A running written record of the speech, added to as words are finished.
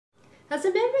As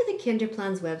a member of the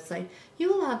Kinderplan's website, you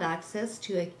will have access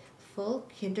to a full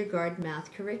kindergarten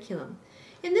math curriculum.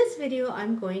 In this video,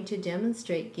 I'm going to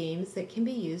demonstrate games that can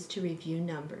be used to review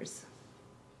numbers.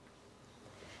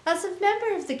 As a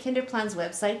member of the Kinderplan's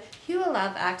website, you will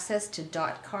have access to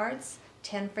dot cards,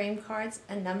 10-frame cards,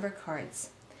 and number cards.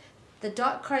 The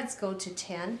dot cards go to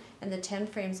 10, and the 10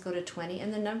 frames go to 20,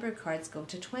 and the number cards go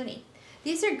to 20.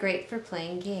 These are great for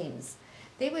playing games.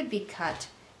 They would be cut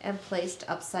and placed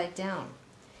upside down.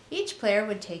 Each player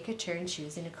would take a turn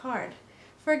choosing a card.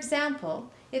 For example,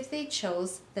 if they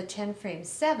chose the 10 frame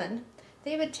 7,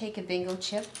 they would take a bingo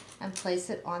chip and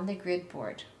place it on the grid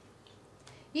board.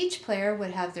 Each player would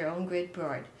have their own grid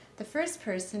board. The first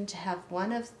person to have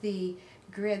one of the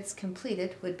grids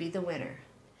completed would be the winner.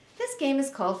 This game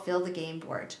is called Fill the Game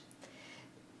Board.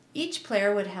 Each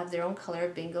player would have their own color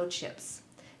of bingo chips.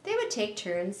 They would take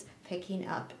turns picking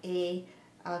up a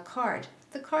card.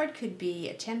 The card could be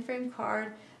a 10-frame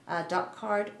card, a dot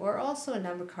card, or also a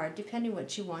number card, depending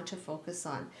what you want to focus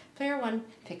on. Player 1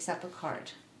 picks up a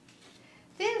card.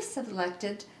 They have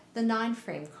selected the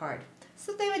 9-frame card,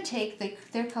 so they would take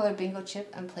their color bingo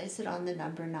chip and place it on the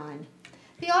number 9.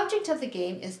 The object of the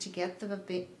game is to get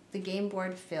the game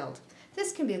board filled.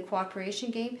 This can be a cooperation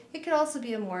game. It could also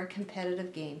be a more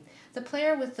competitive game. The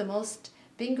player with the most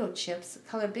bingo chips,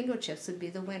 color bingo chips, would be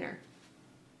the winner.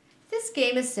 This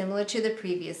game is similar to the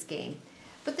previous game,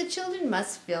 but the children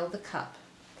must fill the cup.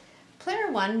 Player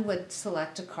 1 would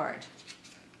select a card.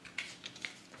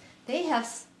 They have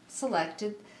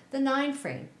selected the 9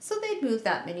 frame, so they'd move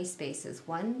that many spaces.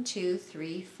 1, 2,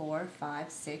 3, 4, 5,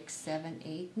 6, 7,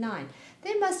 8, 9.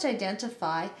 They must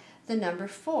identify the number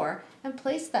 4 and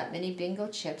place that many bingo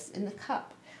chips in the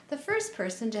cup. The first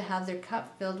person to have their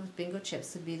cup filled with bingo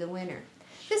chips would be the winner.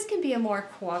 This can be a more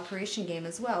cooperation game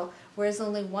as well, whereas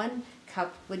only one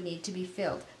cup would need to be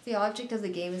filled. The object of the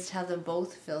game is to have them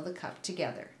both fill the cup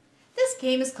together. This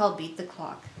game is called Beat the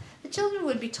Clock. The children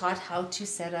would be taught how to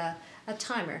set a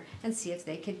timer and see if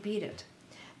they could beat it.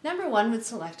 Number 1 would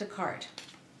select a card.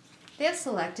 They have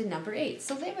selected number 8,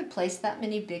 so they would place that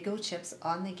many bingo chips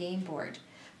on the game board.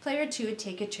 Player 2 would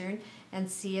take a turn and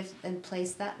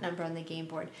place that number on the game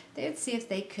board. They would see if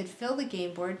they could fill the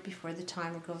game board before the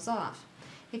timer goes off.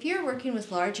 If you're working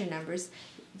with larger numbers,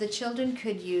 the children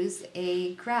could use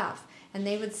a graph, and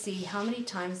they would see how many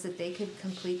times that they could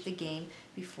complete the game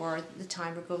before the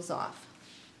timer goes off.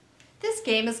 This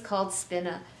game is called Spin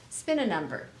a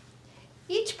Number.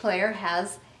 Each player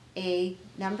has a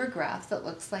number graph that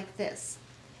looks like this.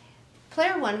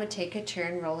 Player 1 would take a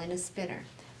turn rolling a spinner.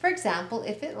 For example,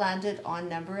 if it landed on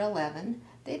number 11,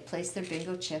 they'd place their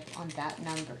bingo chip on that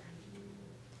number.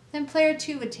 Then player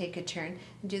 2 would take a turn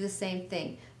and do the same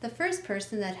thing. The first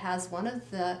person that has one of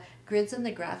the grids on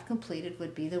the graph completed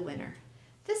would be the winner.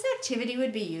 This activity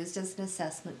would be used as an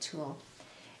assessment tool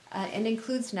and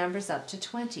includes numbers up to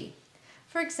 20.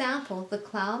 For example, the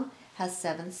clown has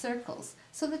 7 circles,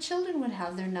 so the children would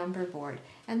have their number board,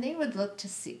 and they would look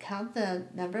to count the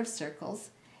number of circles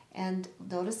and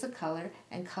notice the color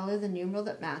and color the numeral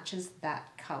that matches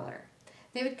that color.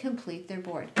 They would complete their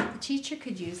board. The teacher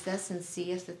could use this and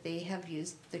see if they have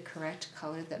used the correct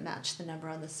color that matched the number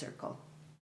on the circle.